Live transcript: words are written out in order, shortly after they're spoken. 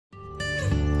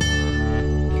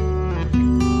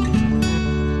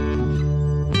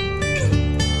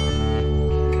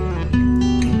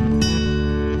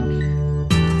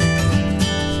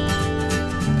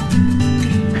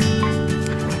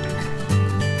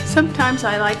Sometimes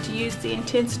I like to use the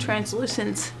intense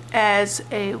translucents as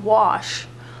a wash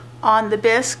on the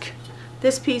bisque.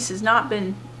 This piece has not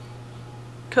been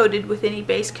coated with any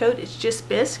base coat, it's just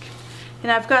bisque.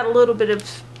 And I've got a little bit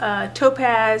of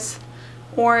topaz,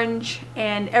 orange,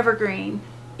 and evergreen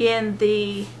in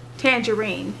the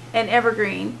tangerine and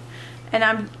evergreen. And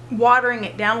I'm watering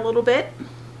it down a little bit.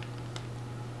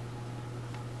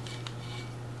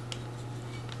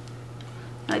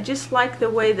 I just like the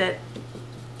way that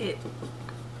it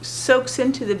soaks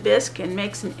into the bisque and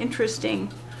makes an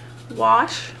interesting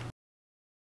wash.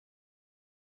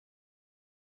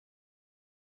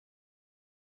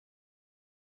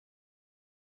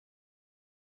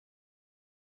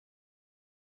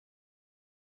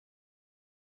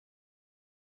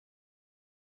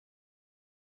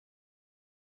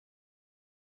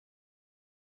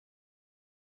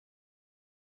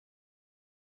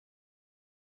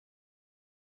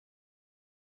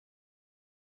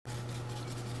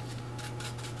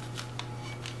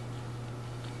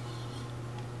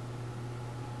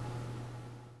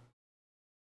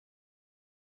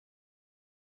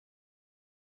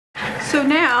 So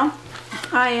now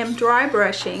I am dry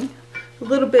brushing a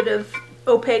little bit of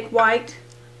opaque white,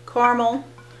 caramel,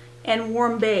 and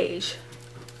warm beige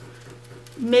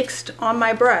mixed on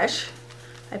my brush.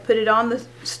 I put it on the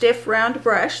stiff round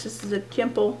brush. This is a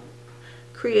Kimple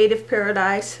Creative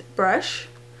Paradise brush,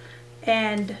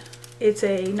 and it's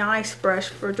a nice brush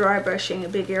for dry brushing a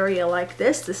big area like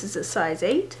this. This is a size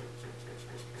 8.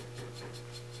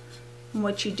 And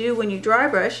what you do when you dry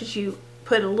brush is you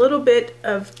put a little bit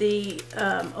of the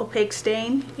opaque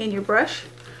stain in your brush,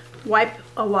 wipe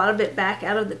a lot of it back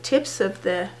out of the tips of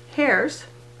the hairs,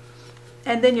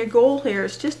 and then your goal here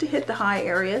is just to hit the high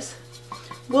areas.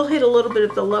 We'll hit a little bit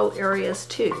of the low areas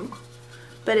too,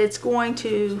 but it's going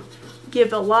to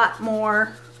give a lot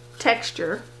more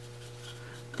texture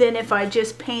than if I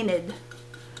just painted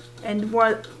and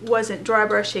wasn't dry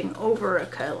brushing over a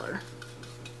color.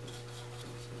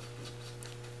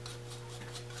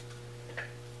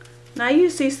 And I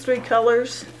use these 3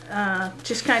 colors,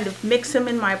 just kind of mix them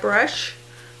in my brush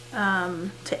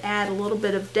to add a little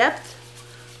bit of depth.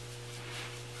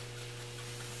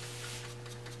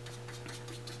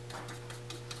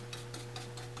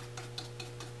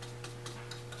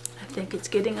 I think it's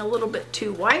getting a little bit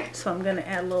too white, so I'm going to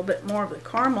add a little bit more of the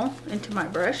caramel into my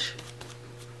brush.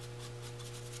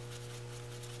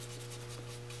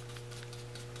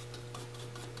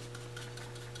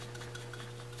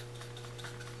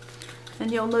 And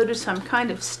you'll notice I'm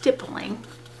kind of stippling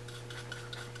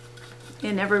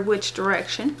in every which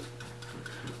direction.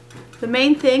 The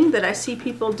main thing that I see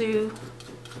people do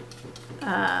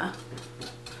that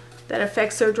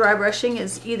affects their dry brushing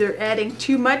is either adding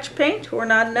too much paint or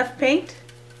not enough paint.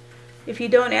 If you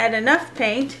don't add enough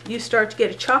paint, you start to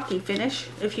get a chalky finish.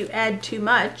 If you add too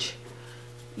much,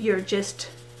 you're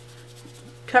just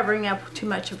covering up too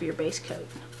much of your base coat.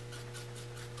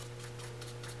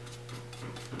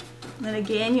 And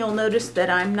again, you'll notice that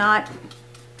I'm not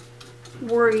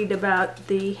worried about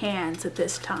the hands at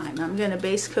this time. I'm going to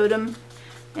base coat them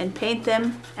and paint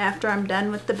them after I'm done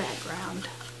with the background.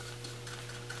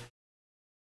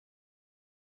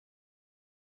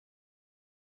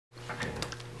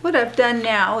 What I've done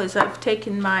now is I've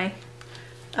taken my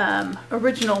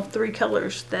original 3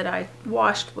 colors that I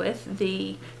washed with,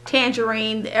 the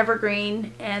tangerine, the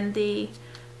evergreen, and the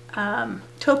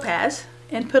topaz,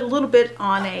 and put a little bit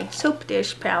on a soap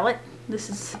dish palette. This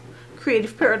is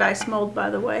Creative Paradise mold, by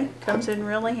the way. Comes in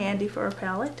really handy for a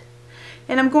palette.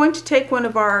 And I'm going to take one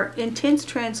of our intense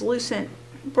translucent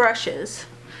brushes.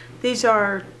 These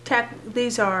are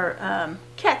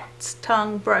cat's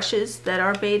tongue brushes that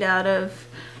are made out of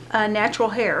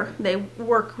natural hair. They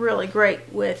work really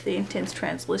great with the intense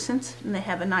translucents, and they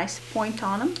have a nice point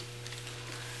on them.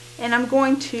 And I'm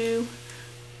going to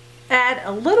add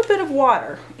a little bit of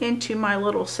water into my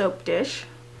little soap dish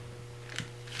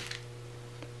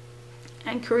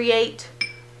and create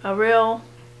a real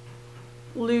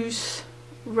loose,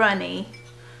 runny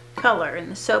color in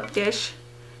the soap dish.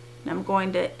 And I'm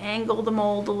going to angle the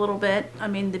mold a little bit,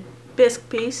 the bisque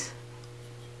piece.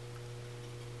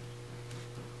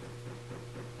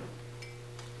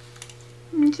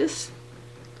 And just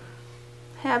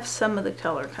have some of the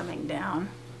color coming down.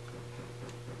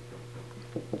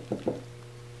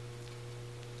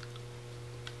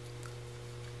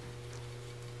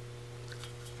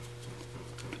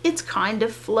 It's kind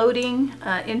of floating.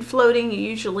 In floating, you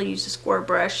usually use a square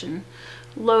brush and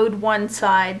load one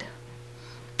side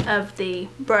of the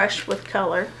brush with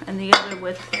color and the other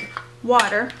with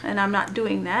water, and I'm not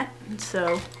doing that, and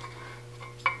so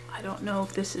I I don't know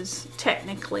if this is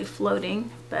technically floating,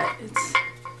 but it's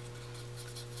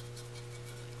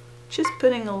just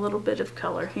putting a little bit of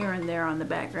color here and there on the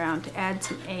background to add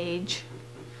some age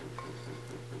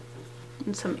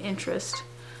and some interest.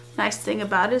 Nice thing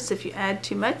about it is if you add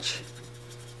too much,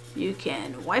 you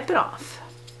can wipe it off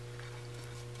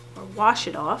or wash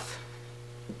it off.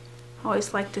 I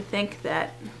always like to think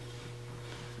that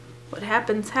what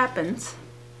happens happens,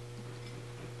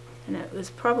 and it was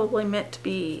probably meant to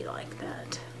be like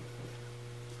that.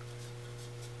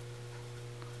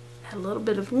 Add a little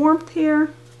bit of warmth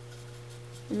here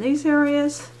in these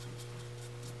areas.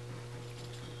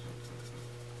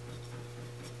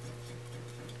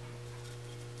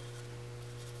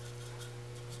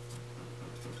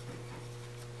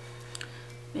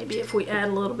 Maybe if we add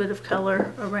a little bit of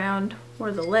color around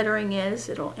where the lettering is,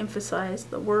 it'll emphasize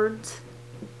the words.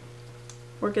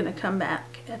 We're going to come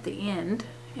back at the end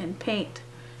and paint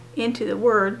into the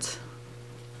words.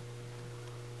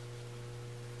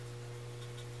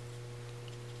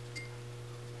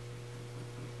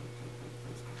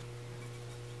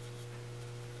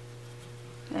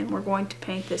 And we're going to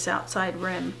paint this outside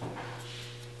rim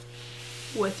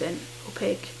with an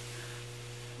opaque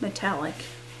metallic.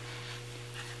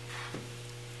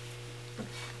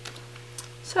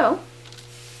 So,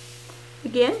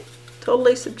 again,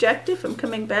 totally subjective. I'm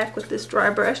coming back with this dry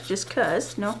brush just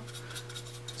 'cause, no,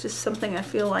 it's just something I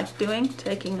feel like doing,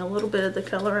 taking a little bit of the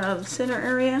color out of the center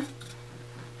area.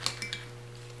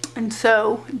 And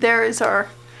so there is our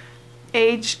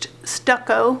aged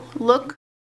stucco look.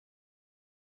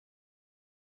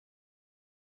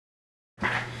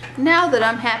 Now that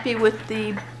I'm happy with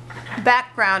the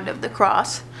background of the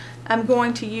cross, I'm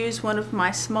going to use one of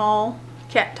my small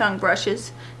cat tongue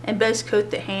brushes and base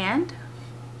coat the hand.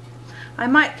 I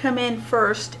might come in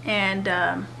first and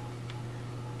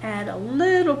add a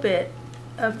little bit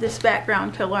of this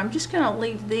background color. I'm just going to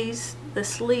leave the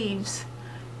sleeves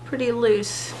pretty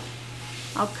loose.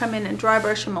 I'll come in and dry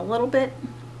brush them a little bit,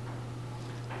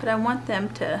 but I want them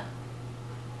to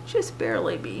just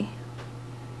barely be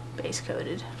base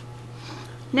coated.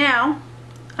 Now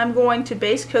I'm going to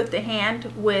base coat the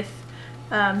hand with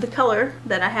the color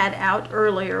that I had out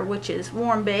earlier, which is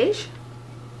warm beige.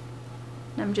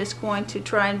 I'm just going to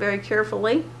try and very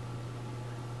carefully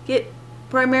get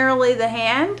primarily the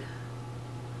hand.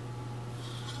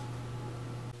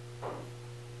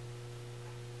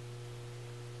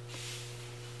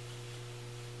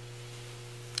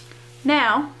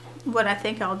 Now, what I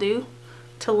think I'll do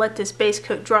to let this base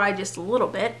coat dry just a little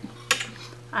bit,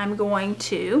 I'm going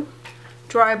to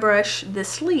dry brush the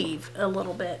sleeve a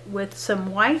little bit with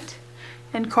some white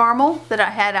and caramel that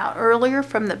I had out earlier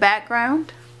from the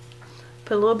background.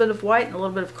 Put a little bit of white and a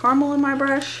little bit of caramel in my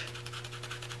brush.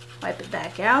 Wipe it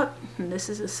back out, and this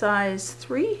is a size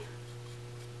 3.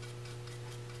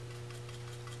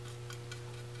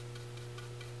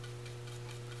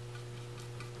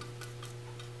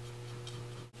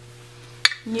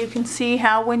 And you can see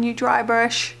how when you dry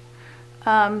brush,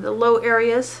 the low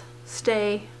areas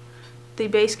stay the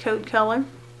base coat color.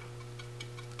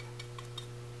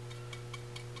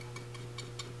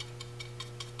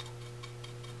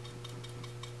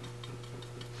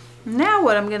 Now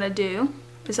what I'm going to do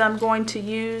is I'm going to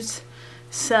use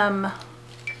some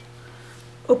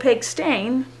opaque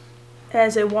stain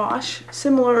as a wash,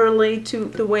 similarly to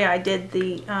the way I did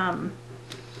the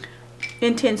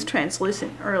intense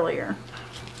translucent earlier.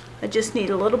 I just need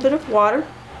a little bit of water.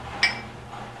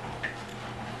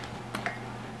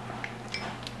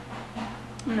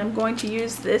 And I'm going to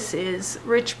use this is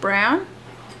rich brown,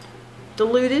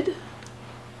 diluted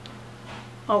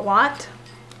a lot.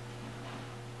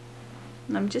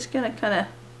 And I'm just going to kind of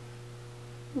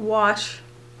wash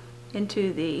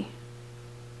into the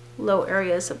low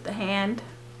areas of the hand.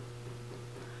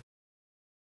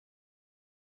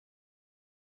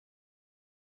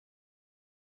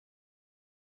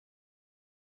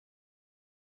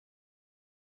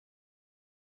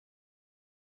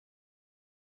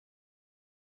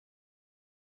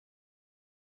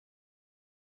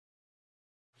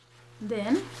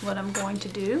 Then what I'm going to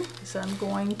do is I'm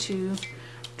going to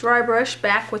dry brush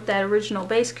back with that original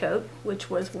base coat, which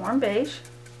was warm beige.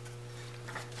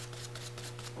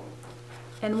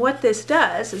 And what this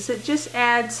does is it just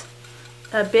adds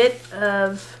a bit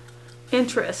of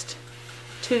interest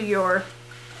to your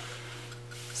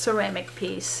ceramic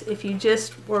piece. If you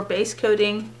just were base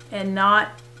coating and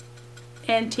not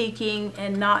antiquing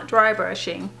and not dry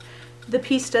brushing, the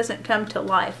piece doesn't come to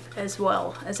life as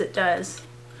well as it does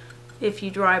if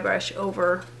you dry brush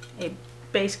over a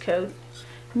base coat.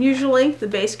 Usually the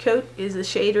base coat is a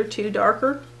shade or two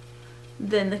darker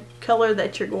than the color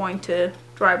that you're going to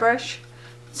dry brush.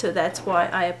 So that's why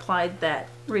I applied that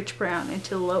rich brown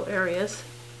into the low areas.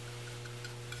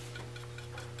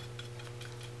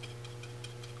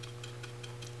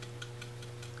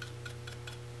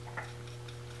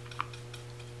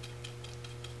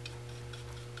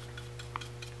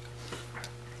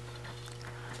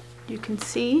 You can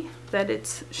see that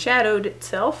it's shadowed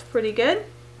itself pretty good.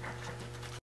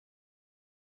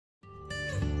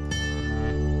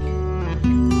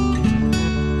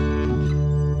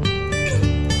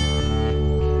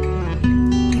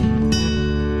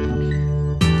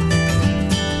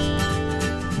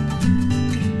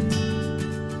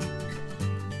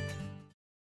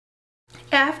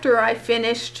 After I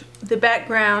finished the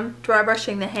background dry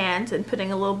brushing the hands and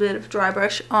putting a little bit of dry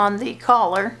brush on the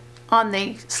collar, on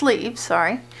the sleeve,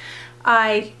 sorry,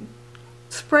 I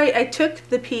took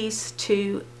the piece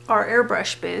to our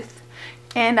airbrush booth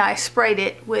and I sprayed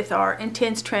it with our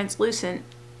Intense Translucent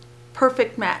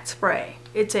Perfect Matte Spray.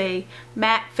 It's a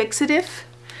matte fixative,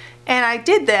 and I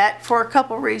did that for a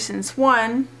couple reasons.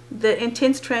 One, the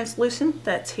Intense Translucent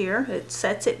that's here, it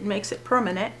sets it and makes it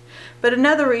permanent. But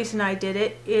another reason I did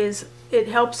it is it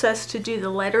helps us to do the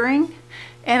lettering,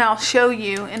 and I'll show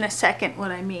you in a second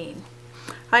what I mean.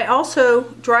 I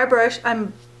also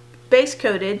I'm base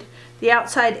coated the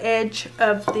outside edge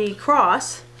of the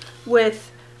cross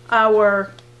with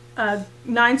our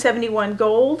 971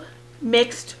 gold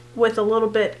mixed with a little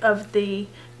bit of the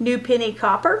New Penny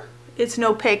copper. It's an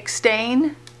opaque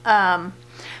stain, and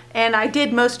I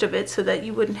did most of it so that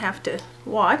you wouldn't have to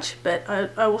watch, but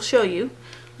I will show you.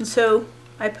 And so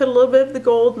I put a little bit of the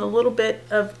gold and a little bit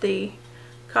of the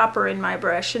copper in my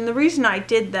brush, and the reason I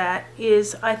did that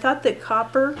is I thought that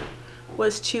copper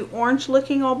was too orange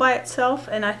looking all by itself,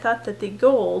 and I thought that the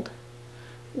gold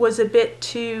was a bit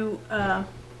too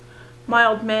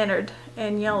mild-mannered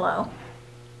and yellow.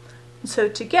 So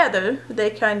together they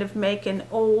kind of make an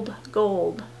old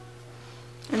gold.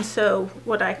 And so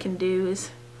what I can do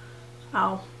is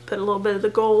I'll put a little bit of the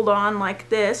gold on like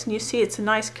this, and you see it's a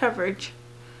nice coverage.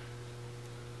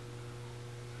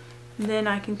 And then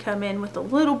I can come in with a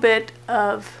little bit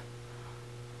of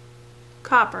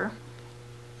copper,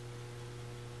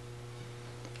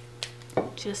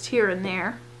 just here and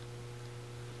there.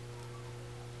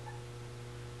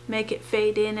 Make it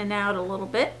fade in and out a little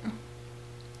bit.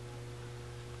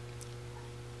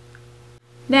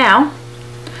 Now,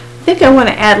 I think I want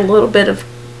to add a little bit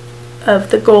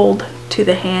of the gold to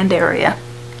the hand area.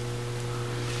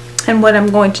 And what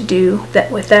I'm going to do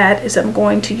with that is I'm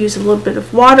going to use a little bit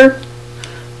of water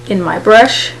in my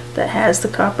brush that has the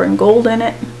copper and gold in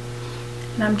it,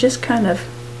 and I'm just kind of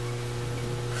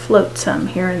float some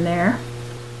here and there.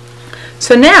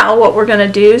 So now what we're going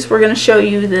to do is we're going to show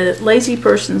you the lazy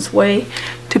person's way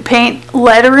to paint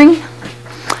lettering.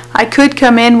 I could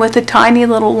come in with a tiny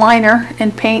little liner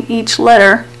and paint each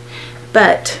letter,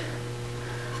 but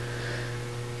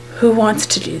who wants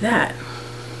to do that?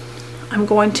 I'm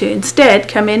going to instead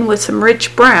come in with some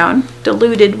rich brown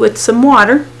diluted with some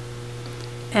water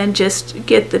and just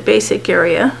get the basic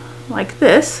area like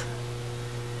this.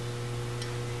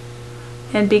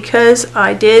 And because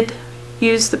I did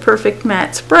use the Perfect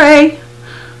Matte Spray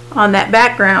on that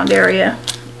background area,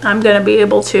 I'm going to be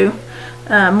able to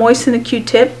moisten the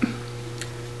Q-tip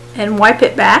and wipe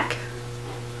it back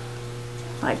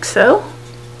like so.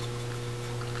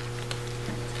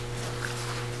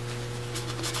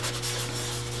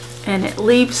 And it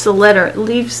leaves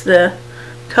the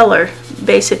color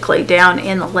basically down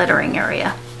in the lettering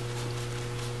area.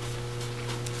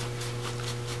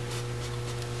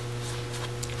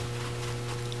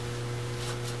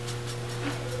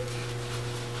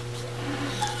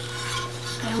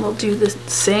 And we'll do the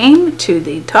same to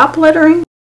the top lettering.